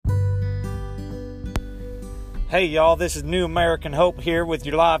Hey y'all, this is New American Hope here with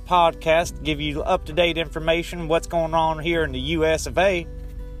your live podcast to give you up-to-date information what's going on here in the US of A.